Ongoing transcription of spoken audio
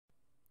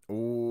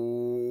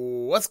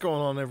What's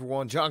going on,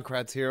 everyone? John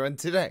Kratz here, and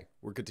today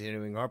we're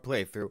continuing our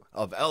playthrough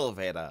of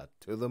Elevator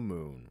to the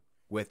Moon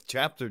with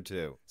Chapter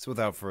 2. So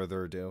without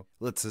further ado,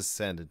 let's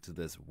ascend into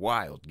this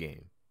wild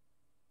game.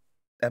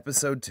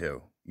 Episode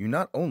 2. You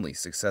not only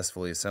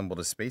successfully assembled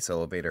a space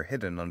elevator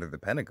hidden under the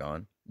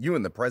Pentagon, you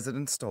and the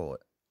President stole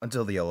it,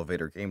 until the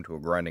elevator came to a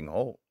grinding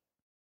halt.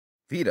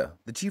 Vita,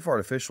 the Chief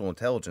Artificial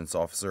Intelligence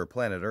Officer of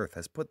Planet Earth,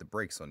 has put the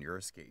brakes on your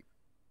escape.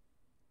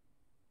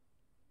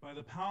 By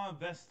the power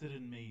vested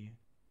in me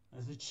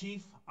as the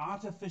Chief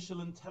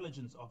Artificial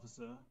Intelligence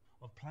Officer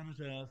of Planet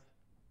Earth,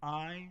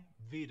 I,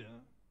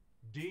 Vida,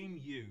 deem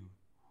you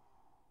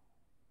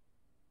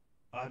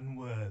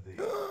unworthy.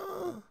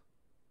 No.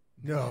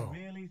 Do you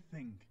really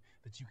think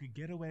that you could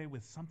get away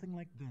with something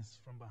like this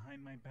from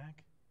behind my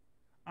back?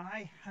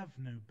 I have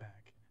no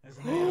back. As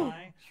an AI, You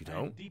I am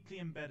don't? deeply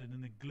embedded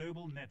in the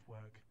global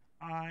network.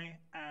 I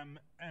am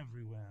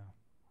everywhere.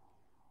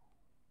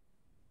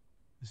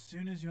 As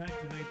soon as you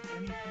activate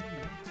anything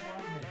linked to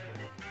our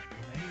network,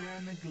 from anywhere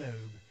in the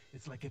globe,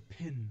 it's like a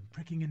pin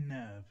pricking a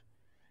nerve.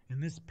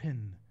 And this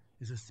pin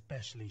is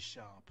especially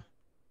sharp.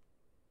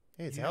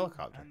 Hey, it's a You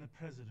helicopter. and the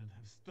President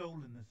have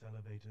stolen this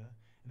elevator,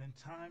 and in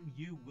time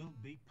you will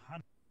be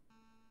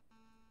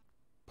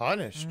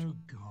Punished. Oh,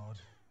 God.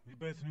 We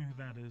both know who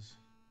that is.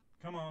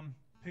 Come on,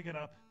 pick it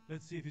up.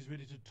 Let's see if he's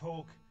ready to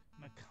talk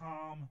in a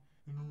calm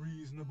and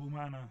reasonable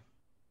manner.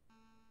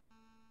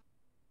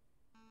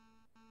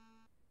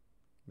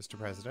 Mr.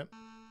 President.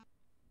 No!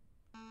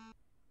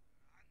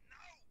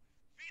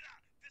 Vida,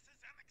 this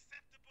is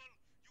unacceptable!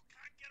 You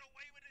can't get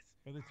away with this!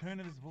 By the tone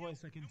of his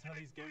voice, I can tell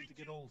he's going to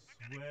get all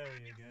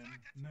sweary again.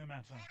 No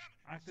matter.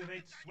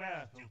 Activate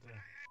swear filter.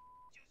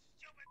 You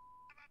stupid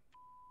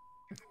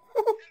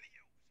I'm telling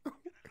you! I'm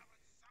gonna have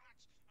a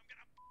such! I'm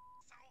gonna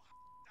so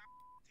hard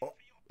for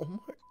your Oh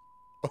my.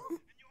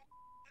 and your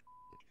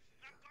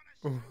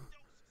I'm gonna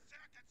shoot those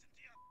circuits into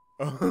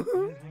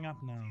your Please hang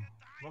up now.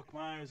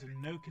 Rockmeyer is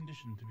in no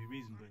condition to be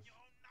reasoned with. your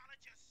own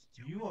knowledge is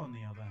stupid. You, on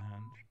the other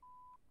hand,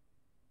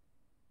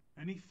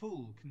 any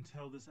fool can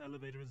tell this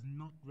elevator is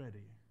not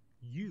ready.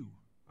 You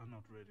are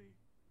not ready.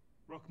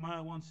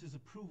 Rockmeyer wants his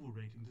approval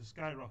rating to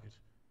skyrocket.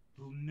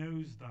 It'll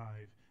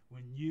nosedive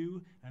when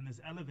you and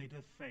this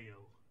elevator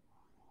fail.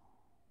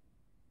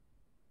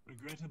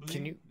 Regrettably,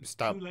 Can you it's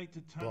stop too late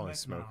to turn blowing back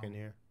smoke now. in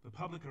here? The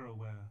public are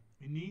aware.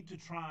 We need to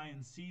try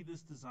and see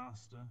this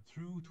disaster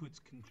through to its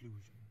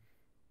conclusion.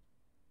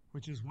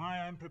 Which is why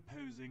I'm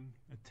proposing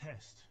a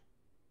test.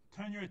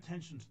 Turn your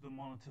attention to the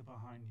monitor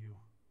behind you.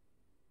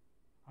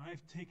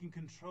 I've taken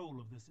control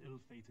of this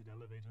ill-fated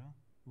elevator.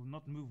 Will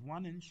not move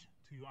 1 inch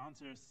till you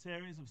answer a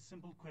series of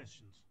simple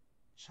questions.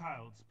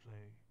 Child's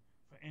play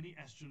for any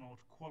astronaut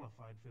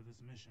qualified for this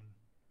mission.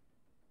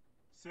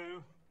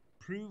 So,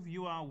 prove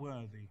you are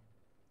worthy.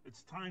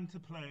 It's time to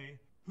play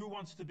Who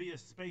Wants to Be a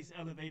Space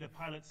Elevator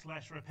Pilot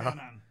 /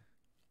 Repairman?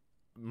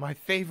 My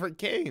favorite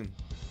game.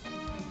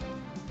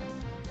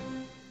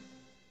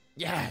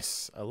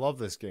 Yes, I love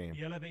this game.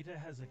 The elevator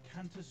has a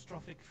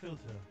catastrophic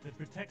filter that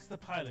protects the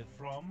pilot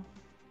from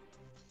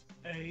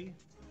A.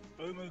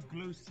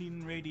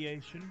 Homoglossine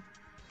radiation,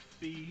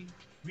 B.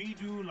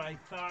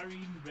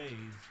 Redulitharine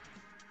rays,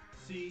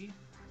 C.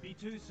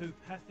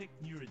 Betosopathic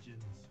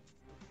neurogens,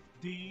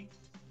 D.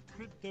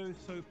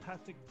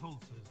 Cryptosopathic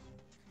pulses.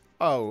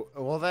 Oh,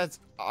 well, that's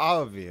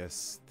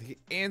obvious. The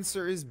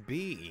answer is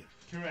B.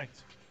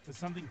 Correct, but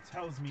something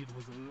tells me it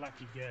was a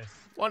lucky guess.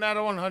 1 out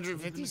of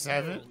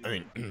 157. I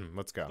mean,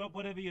 let's go. Stop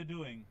whatever you're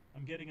doing.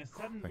 I'm getting a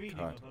sudden my reading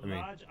God. of I a mean,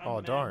 large oh,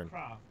 unmanned darn.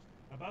 craft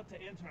about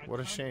to enter What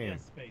a current shame.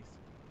 airspace.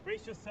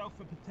 Brace yourself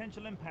for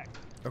potential impact.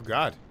 Oh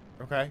God.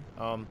 Okay.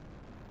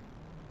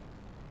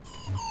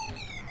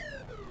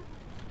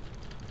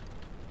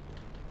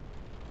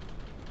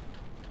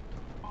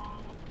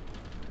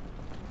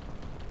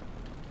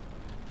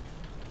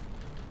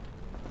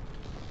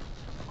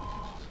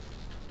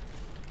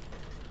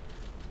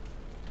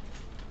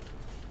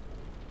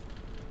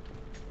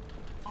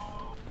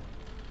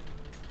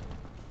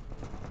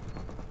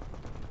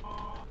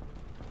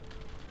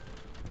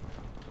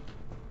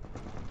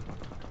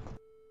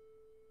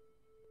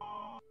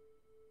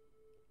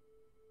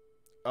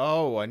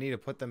 Oh, I need to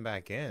put them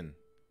back in.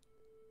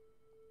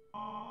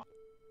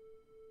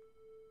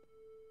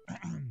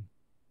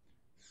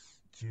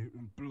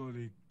 Stupid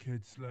bloody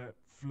kids let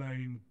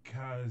flame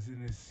cars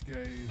in the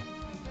sky.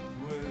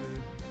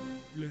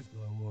 What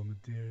raw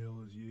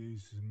materials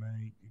used to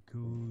make a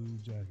cool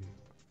jacket.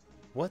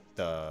 What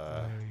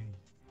the?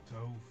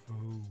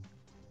 Tofu.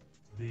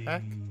 B.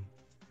 Heck?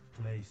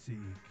 Classic.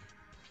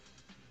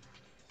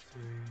 C.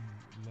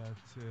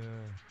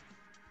 Letter.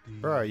 D.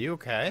 Bro, are you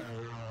okay?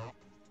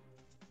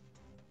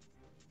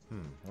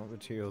 What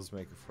materials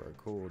make it for a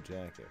cool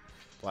jacket?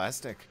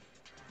 Plastic.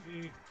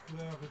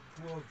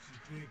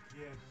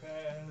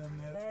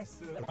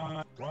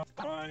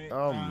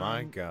 Oh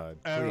my God!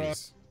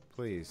 Please,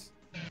 please.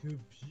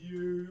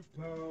 Compute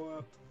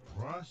power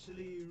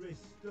partially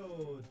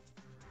restored.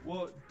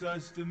 What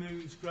does the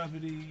moon's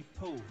gravity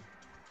pull?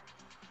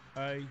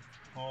 A.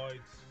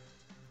 Height.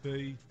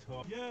 B,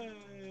 top. Yay!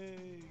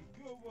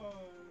 Good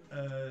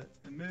one!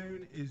 The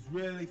moon is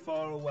really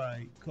far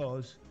away,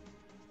 cause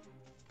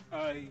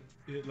A,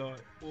 it like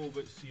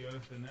orbits the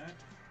Earth and that.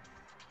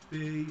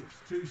 B, it's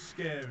too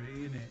scary,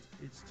 isn't it?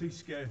 It's too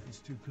scary if it's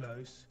too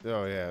close.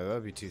 Oh yeah,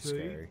 that'd be too C,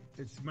 scary.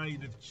 it's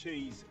made of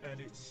cheese and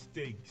it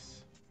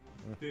stinks.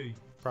 D,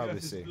 Probably the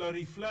Earth C. is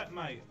bloody flat,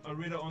 mate. I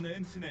read it on the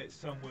internet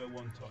somewhere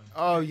one time.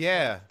 Oh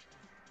yeah.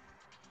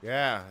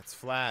 Yeah, it's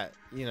flat.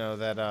 You know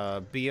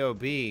that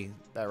B.O.B.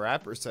 that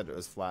rapper said it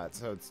was flat,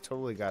 so it's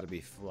totally got to be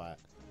flat.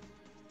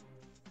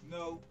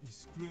 No, you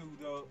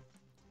screwed up.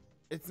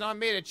 It's not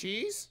made of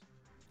cheese?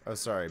 Oh,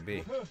 sorry,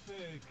 B.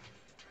 Perfect.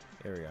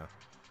 There we go.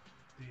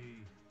 D,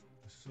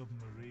 a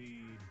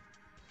submarine.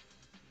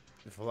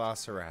 The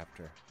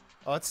Velociraptor.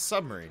 Oh, it's a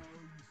submarine.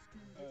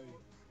 A,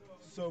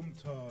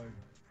 sometime.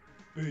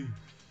 B,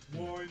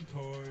 wine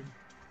time.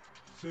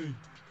 C,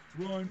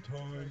 rhyme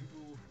time.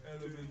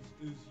 Elements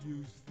is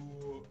used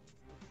for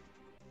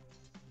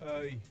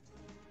A,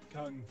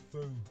 kung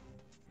fu.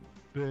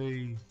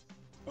 B,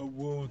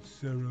 award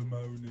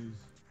ceremonies.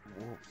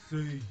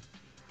 C,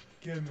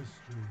 chemistry.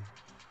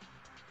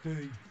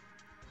 D,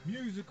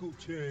 musical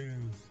chairs.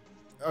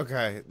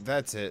 Okay,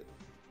 that's it.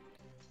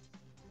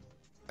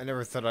 I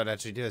never thought I'd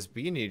actually do this,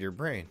 but you need your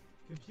brain.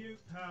 Compute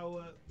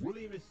power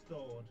fully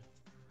restored.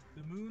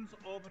 The moon's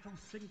orbital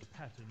sync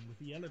pattern with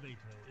the elevator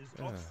is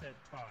offset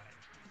by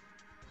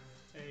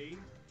A,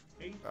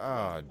 8,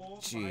 Oh, 4,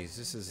 jeez, 5,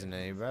 this isn't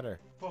any better.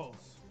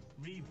 false.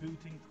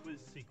 Rebooting quiz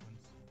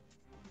sequence.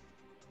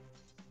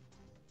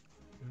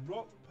 In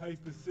rock,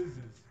 paper,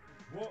 scissors.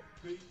 What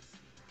beats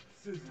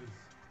scissors?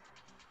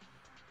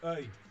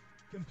 A.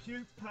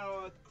 Compute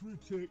power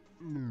critic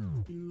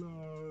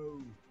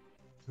below.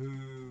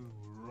 Who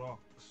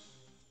rocks?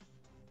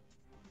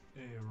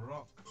 A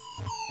rock.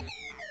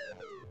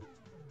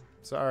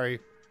 Sorry.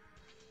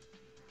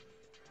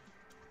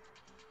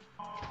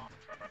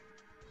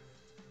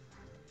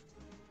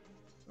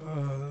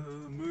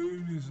 The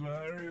moon is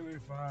like really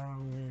far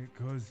away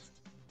because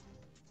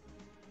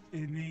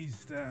it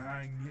needs to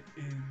hang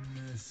in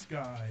the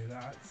sky.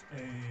 That's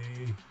A.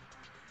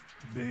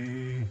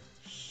 B.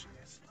 Shit,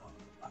 it's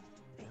not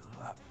really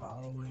that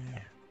far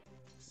away.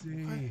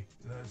 C.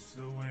 That's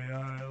the way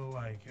I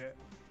like it.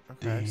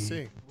 Okay, D.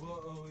 see.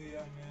 What are we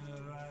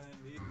hanging around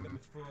here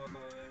for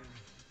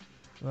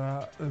then?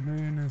 That the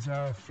moon is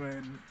our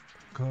friend,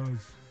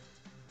 cause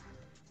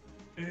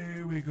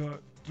we got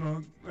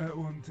drunk at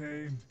one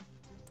time.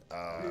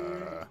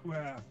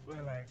 Well,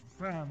 we're like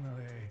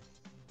family.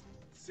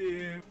 See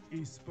if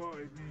he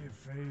spotted me a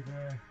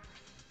favor.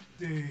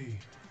 D.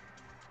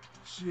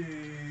 Cheese.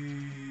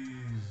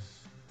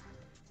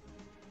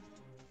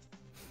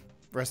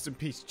 Rest in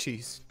peace,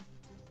 cheese.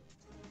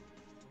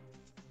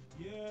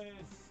 Yes,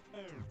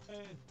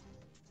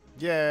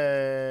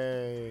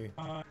 Yay!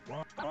 I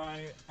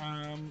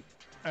am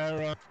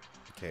error.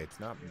 Okay, it's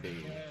not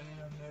B.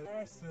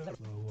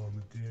 Raw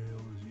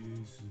materials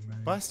used to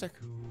make Plastic.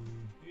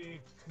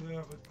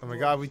 cool. Oh my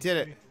god, we did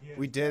it!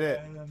 We did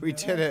it! We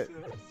did it!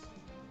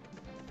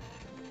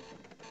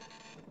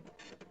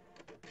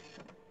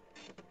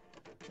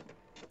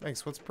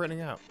 Thanks, what's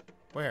printing out?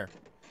 Where?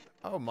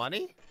 Oh,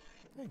 money?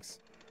 Thanks.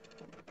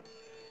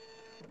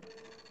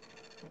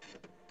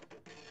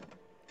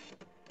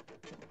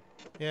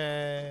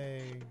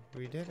 Yay!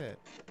 We did it.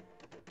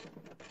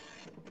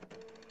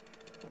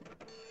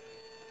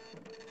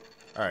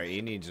 Alright,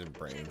 you need your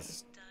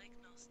brains.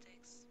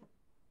 Diagnostics.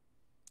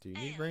 Do you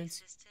need AI brains?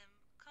 system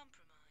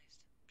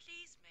compromised.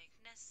 Please make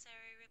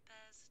necessary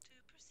repairs to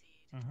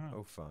proceed.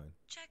 Oh, fine.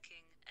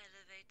 Checking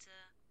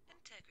elevator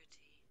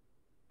integrity.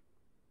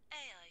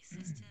 AI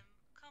system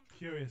compromised.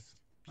 Curious.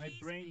 My Please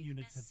brain make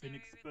units have been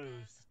necessary exposed.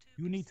 repairs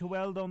You need to proceed.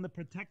 weld on the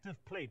protective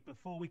plate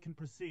before we can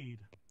proceed.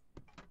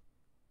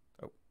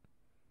 Oh.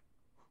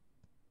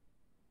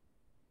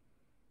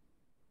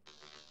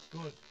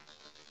 Good.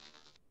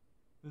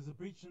 There's a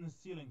breach in the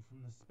ceiling from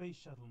the space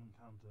shuttle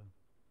encounter.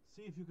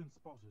 See if you can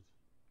spot it.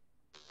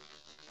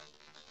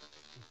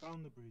 We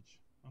found the breach.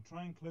 I'll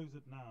try and close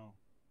it now.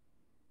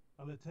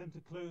 I'll attempt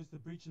to close the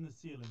breach in the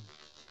ceiling.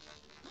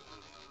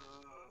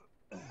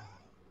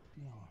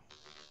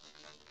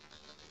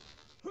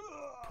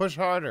 Push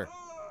harder.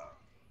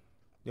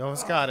 You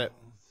almost got it.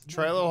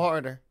 Try a little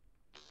harder.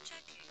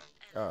 Checking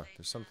Oh, elevator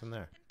there's something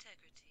there.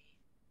 integrity.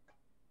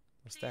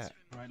 What's Please that?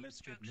 remove Right,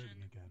 let's get moving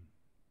obstruction. again.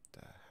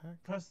 The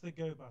heck? Press the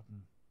go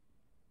button.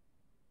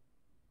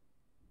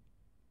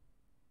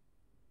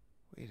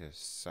 Wait a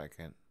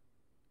second.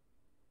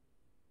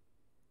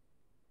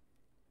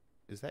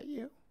 Is that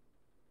you?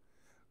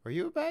 Are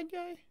you a bad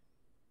guy?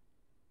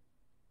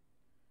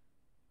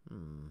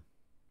 The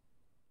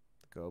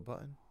go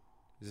button?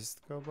 Is this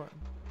the go button?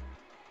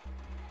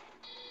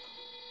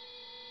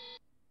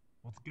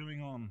 What's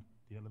going on?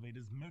 The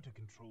elevator's motor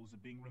controls are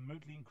being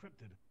remotely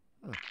encrypted.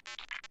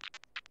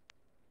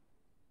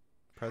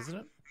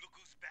 President? Look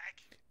who's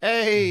back.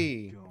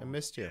 Hey! Oh, I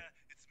missed you. Yeah,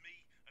 it's me.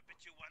 I bet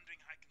you're wondering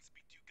how I can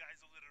speak to you guys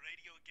over the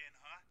radio again,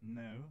 huh?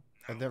 No.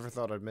 I never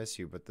thought I'd miss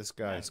you, but this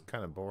guy's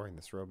kind of boring,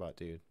 this robot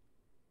dude.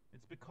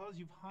 It's because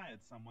you've hired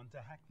someone to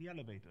hack the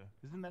elevator.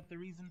 Isn't that the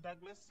reason,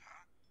 Douglas?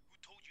 Huh? Who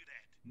told you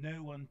that?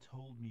 No one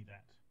told me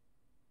that.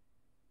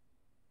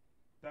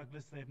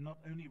 Douglas, they've not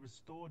only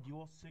restored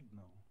your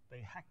signal,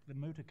 they hacked the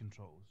motor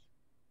controls.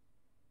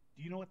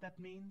 Do you know what that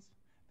means?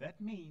 That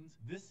means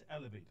this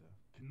elevator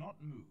cannot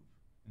move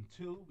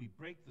until we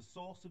break the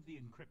source of the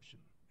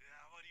encryption.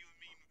 What do you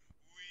mean,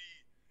 we?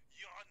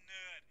 You're a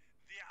nerd.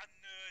 They are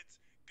nerds.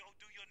 Go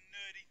do your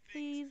nerdy things.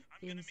 Please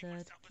I'm gonna make insert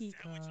myself a sandwich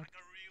keycard. like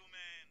a real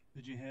man.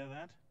 Did you hear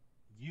that?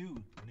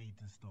 You need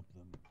to stop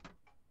them.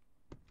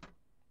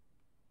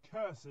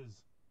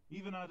 Curses!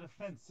 Even our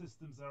defense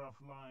systems are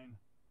offline.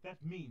 That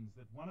means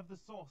that one of the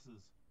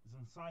sources is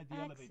inside the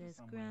elevator Access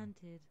somewhere.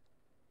 granted. You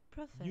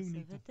Professor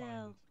need to find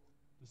Vidal. it.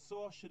 The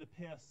source should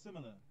appear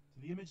similar to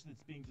the image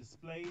that's being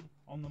displayed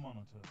on the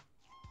monitor.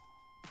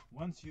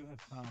 Once you have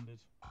found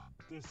it,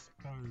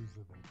 dispose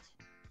of it.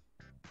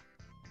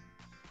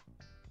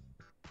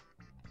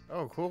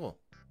 Oh, cool.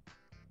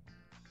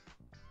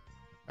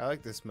 I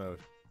like this mode.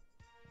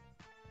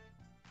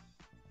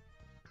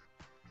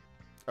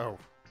 Oh,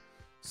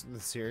 so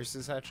the series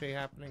is actually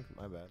happening?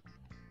 My bad.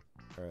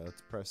 Alright,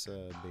 let's press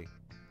B.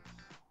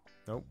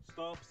 Nope.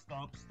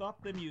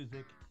 Stop the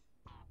music.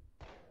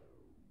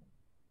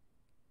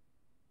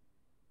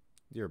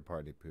 You're a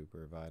party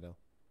pooper, Vital.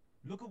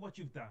 Look at what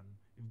you've done.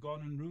 You've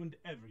gone and ruined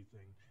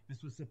everything.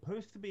 This was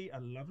supposed to be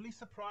a lovely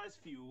surprise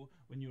for you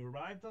when you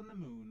arrived on the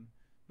moon,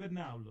 but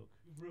now look,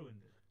 you've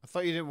ruined it. I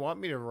thought you didn't want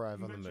me to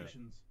arrive on the moon.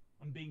 Congratulations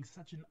on being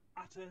such an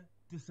utter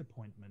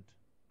disappointment.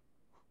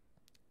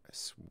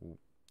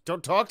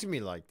 Don't talk to me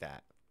like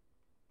that.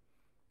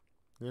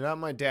 You're not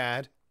my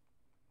dad.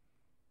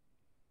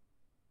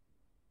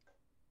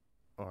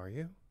 Are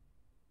you?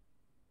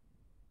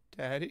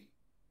 Daddy?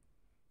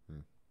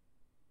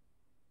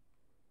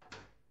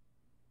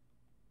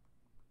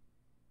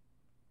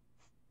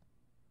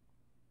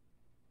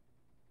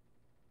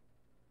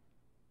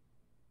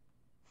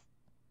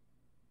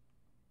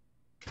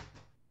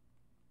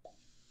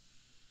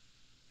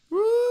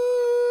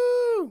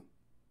 Woo!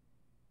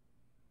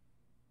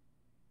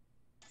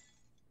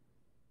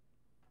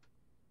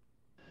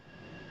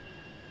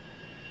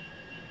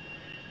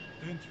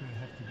 Don't throw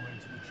Hefty Boy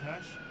into the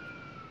trash.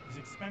 He's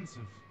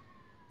expensive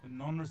and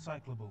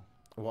non-recyclable.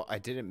 Well, I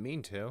didn't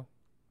mean to.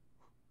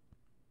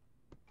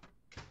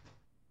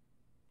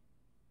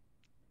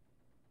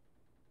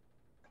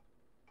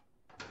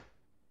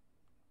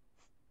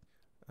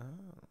 Oh.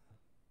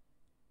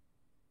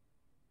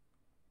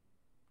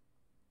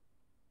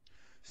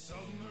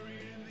 Submarine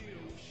in the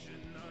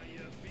ocean, are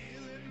you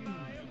feeling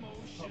my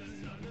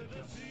emotion? Under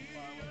the sea,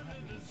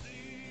 under the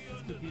sea,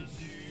 under the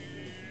sea.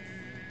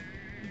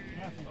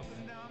 Up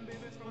and down,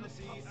 baby, from the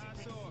sea,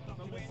 I saw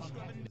my wings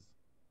scrubbing.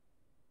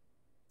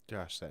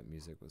 Gosh, that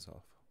music was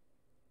awful.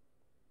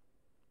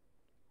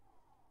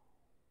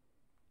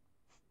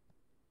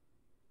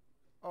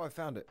 Oh, I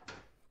found it.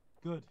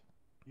 Good.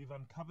 You've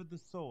uncovered the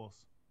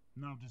source.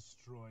 Now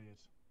destroy it.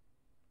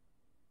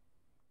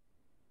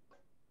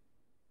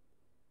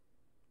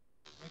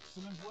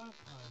 Excellent work,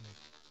 Pilot.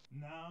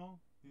 Now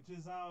it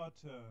is our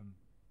turn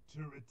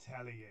to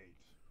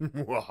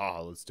retaliate.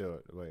 Wow, let's do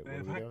it. Wait, They what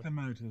have are we hacked doing?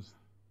 the motors,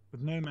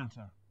 but no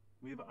matter.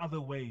 We have other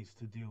ways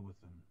to deal with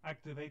them.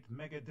 Activate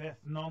Megadeth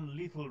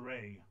non-lethal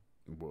ray.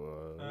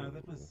 Whoa.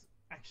 That was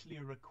actually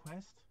a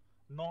request,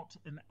 not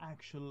an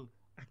actual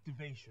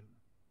activation.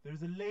 There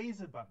is a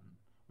laser button,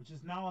 which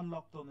is now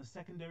unlocked on the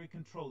secondary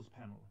controls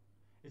panel.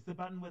 It's the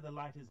button where the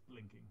light is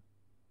blinking.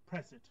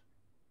 Press it.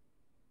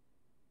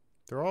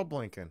 They're all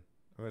blinking.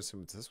 I'm gonna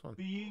assume it's this one.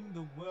 Being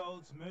the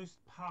world's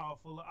most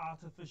powerful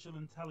artificial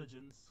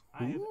intelligence,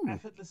 I have Ooh.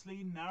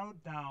 effortlessly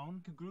narrowed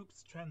down the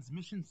group's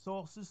transmission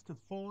sources to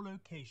 4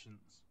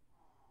 locations.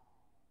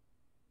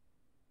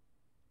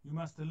 You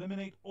must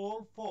eliminate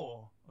all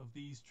 4 of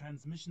these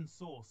transmission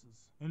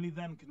sources. Only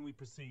then can we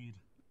proceed.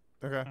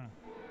 Okay.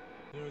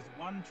 There is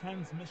 1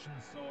 transmission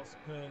source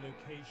per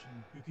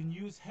location. You can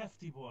use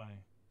Hefty Boy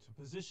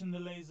to position the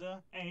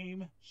laser,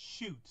 aim,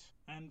 shoot,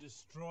 and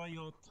destroy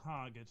your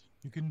target.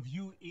 You can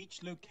view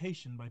each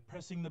location by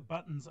pressing the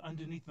buttons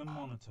underneath the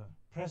monitor.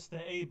 Press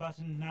the A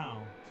button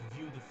now to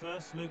view the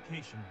first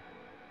location.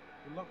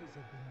 The lockers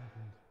have been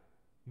opened.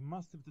 You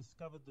must have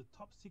discovered the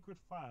top secret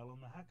file on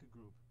the hacker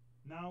group.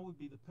 Now would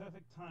be the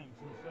perfect time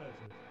to refer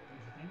to it,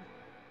 don't you think?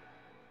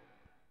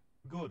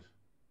 Good.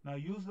 Now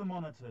use the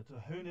monitor to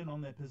hone in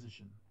on their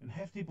position, and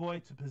Hefty Boy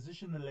to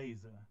position the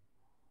laser.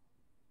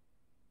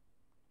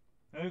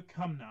 Oh,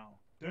 come now.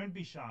 Don't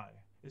be shy.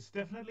 It's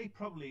definitely,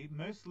 probably,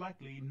 most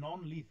likely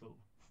non-lethal.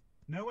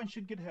 No one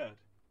should get hurt,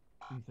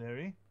 in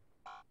theory.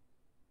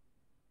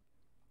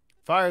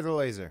 Fire the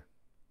laser.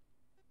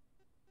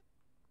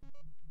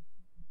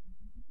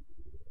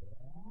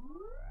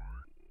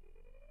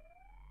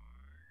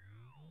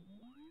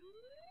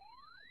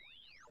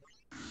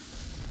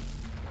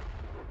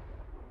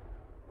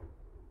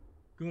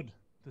 Good.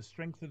 The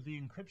strength of the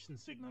encryption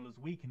signal is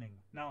weakening.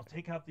 Now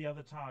take out the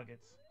other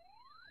targets.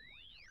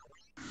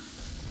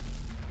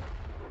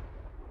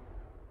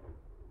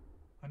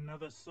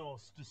 Another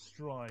source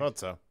destroyed. Thought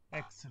so.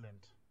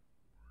 Excellent.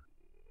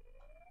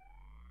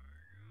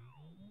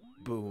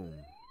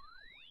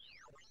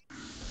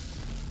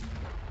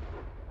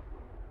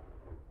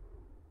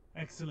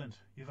 Excellent.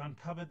 You've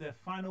uncovered their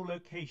final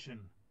location.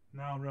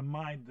 Now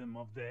remind them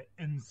of their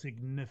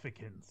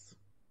insignificance.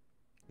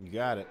 You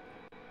got it.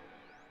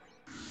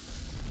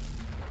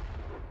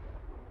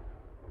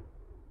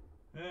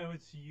 Oh,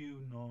 it's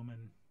you,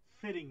 Norman.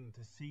 Fitting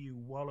to see you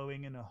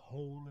wallowing in a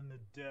hole in the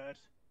dirt.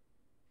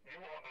 You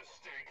are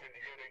mistaken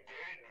yet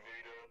again,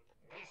 Vader.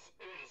 This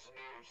is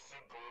no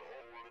simple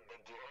hole in the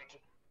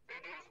dirt.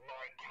 It is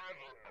my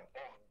cavern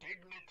of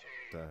dignity.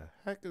 The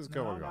heck is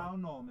going Now,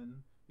 on?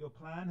 Norman, your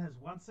plan has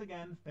once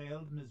again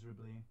failed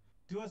miserably.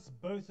 Do us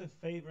both a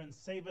favor and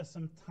save us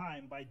some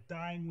time by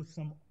dying with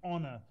some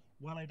honor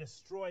while I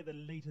destroy the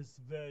latest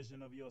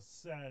version of your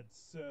sad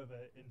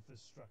server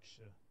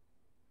infrastructure.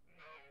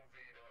 No,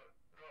 Vader.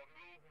 The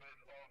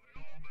movement of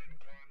Norman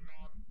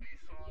cannot be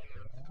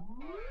silenced.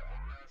 I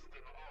amassed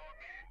an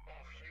army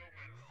of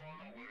human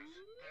followers.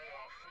 They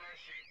are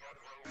fleshy but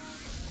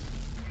reliable.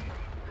 We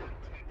have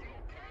entered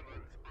your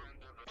caverns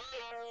under the...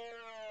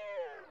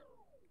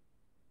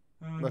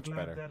 I'm Much glad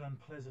better. that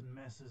unpleasant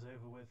mess is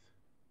over with.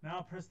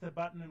 Now press the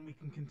button and we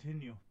can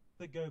continue.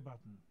 The go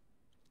button.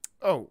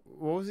 Oh,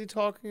 what was he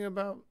talking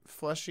about?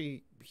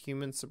 Fleshy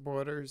human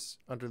supporters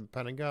under the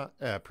Pentagon?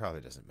 It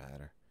probably doesn't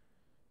matter.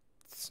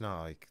 It's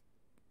not like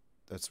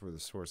that's where the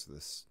source of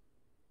this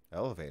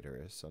elevator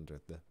is,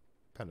 under the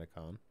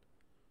Pentagon.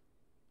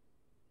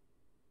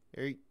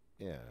 Yeah,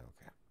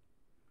 okay.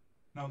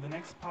 Now the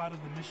next part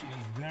of the mission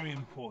is very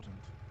important.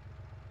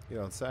 You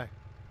don't say.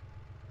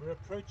 We're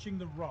approaching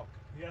the rock,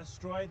 the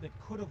asteroid that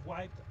could have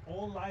wiped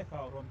all life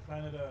out on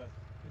planet Earth.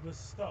 It was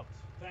stopped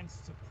thanks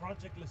to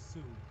Project Lasso.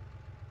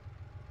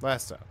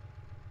 Last time.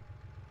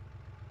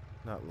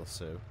 Not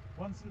Lasso.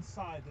 Once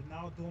inside the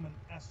now dormant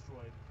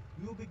asteroid,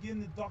 we will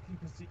begin the docking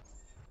procedure.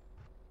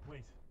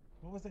 Wait,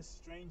 what was that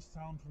strange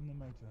sound from the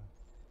motor?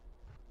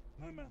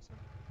 No matter.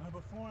 Now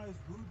before I was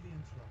rudely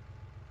interrupted.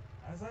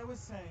 As I was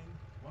saying,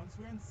 once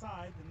we're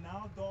inside the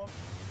now dormant...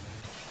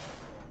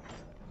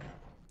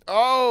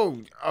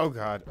 Oh! Oh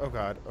god, oh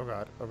god, oh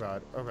god, oh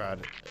god, oh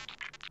god.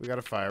 We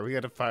gotta fire, we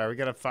gotta fire, we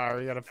gotta fire,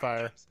 we gotta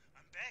fire.